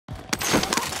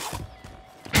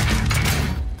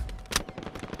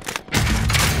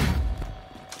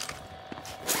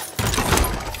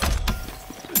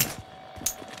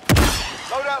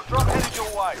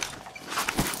way.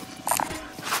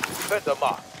 Hit the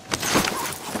mark.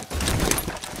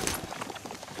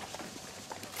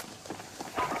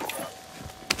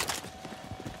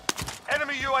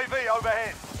 Enemy UAV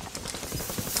overhead.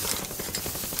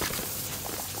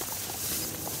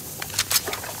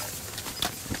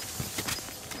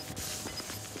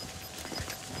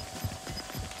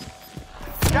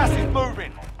 Gas is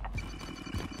moving.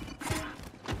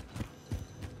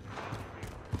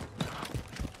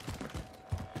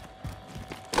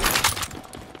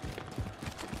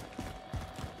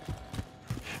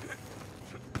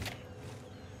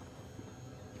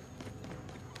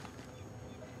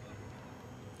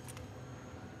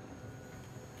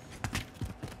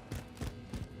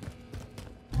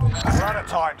 We're out of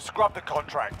time. Scrub the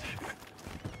contract.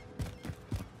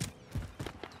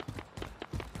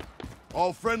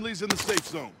 All friendlies in the safe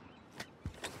zone.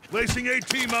 Placing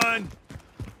AT mine.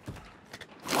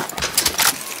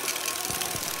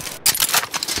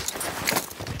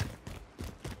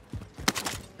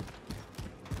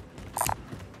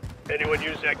 Anyone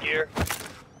use that gear?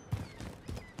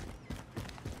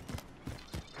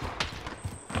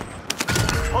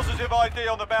 Positive ID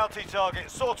on the bounty target.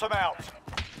 Sort them out.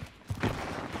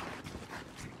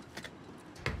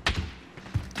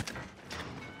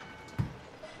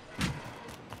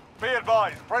 Be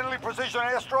advised, friendly precision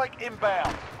airstrike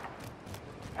inbound.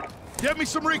 Get me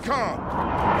some recon.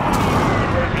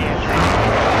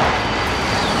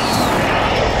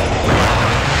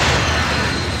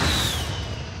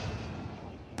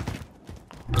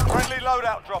 Friendly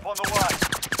loadout drop on the way.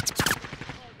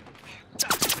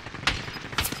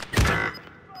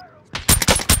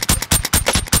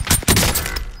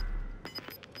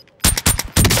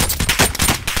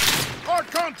 Hard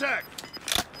contact.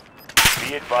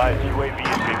 Be advised, UAV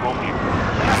is remote.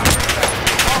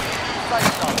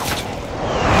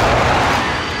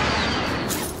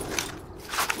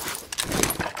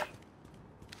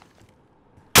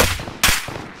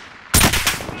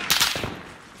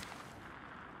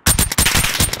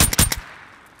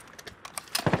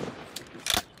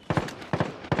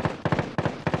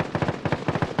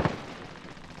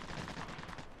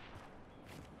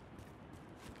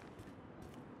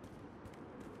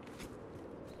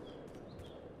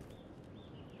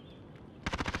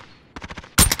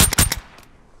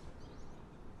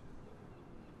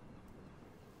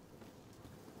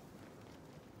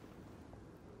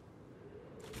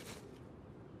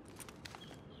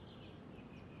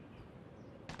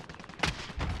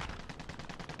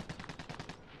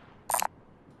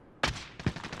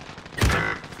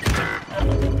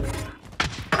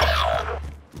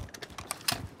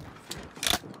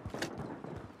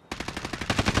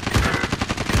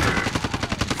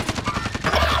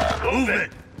 Move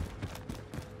it.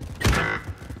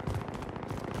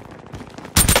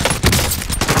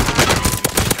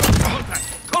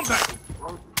 Contact.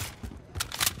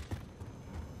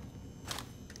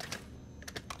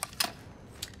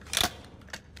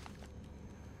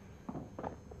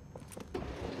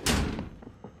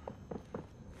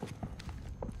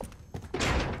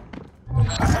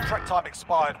 Contract time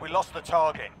expired. We lost the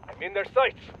target. I'm in their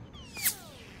sights.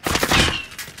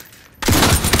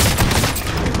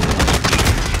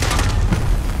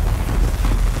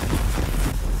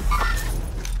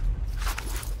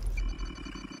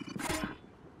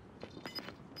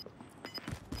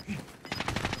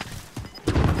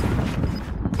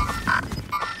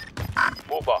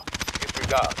 Over.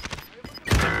 Disregard.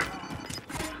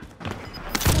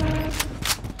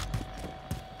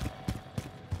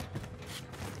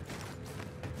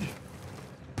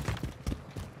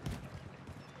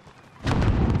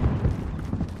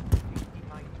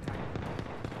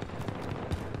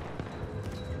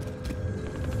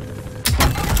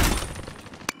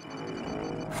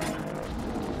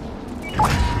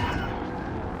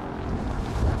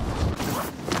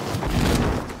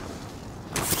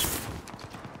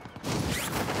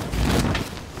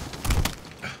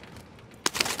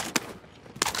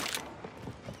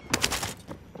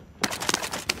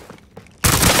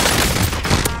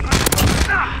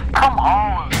 Come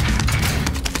on!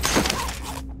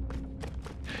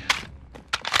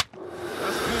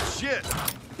 That's good shit.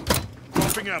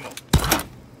 Pumping ammo.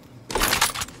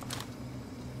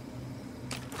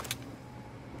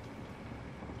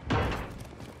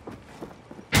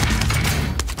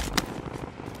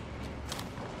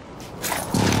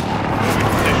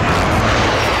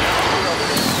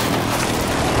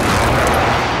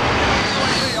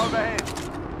 UAV overhead.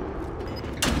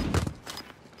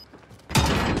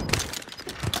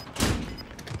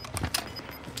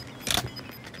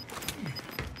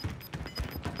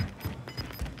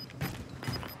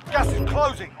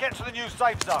 closing. Get to the new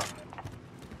safe zone.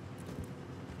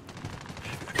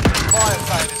 Fire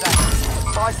sale is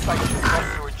active. Buy station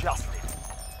costs are adjusted.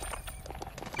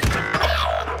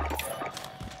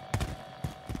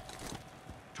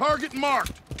 Target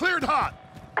marked. Cleared hot.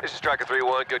 This is Striker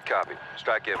 3-1, good copy.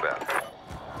 Strike inbound.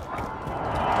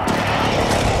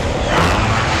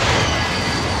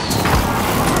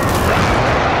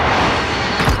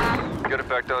 Good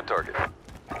effect on target.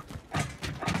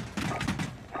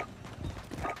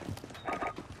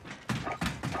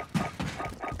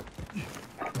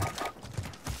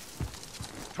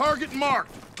 Target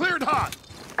marked. Cleared hot.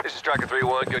 This is Striker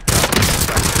 3-1, good copy.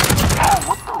 Oh,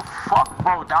 what the fuck,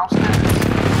 bro? Downstairs.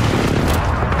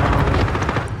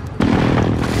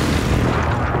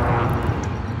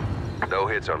 No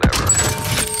hits on that run.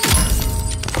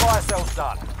 Fire sale's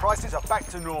done. Prices are back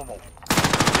to normal.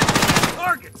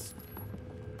 Targets.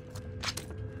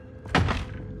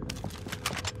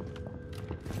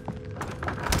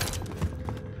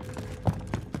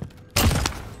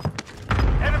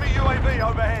 Enemy UAV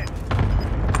overhead.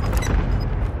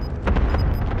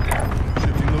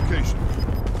 Shifting location.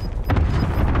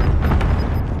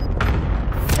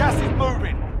 Gas is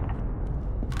moving.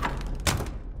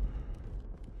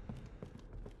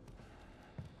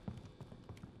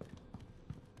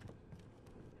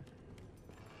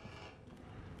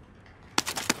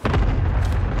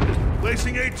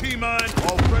 Placing AT mine.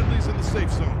 All friendlies in the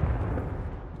safe zone.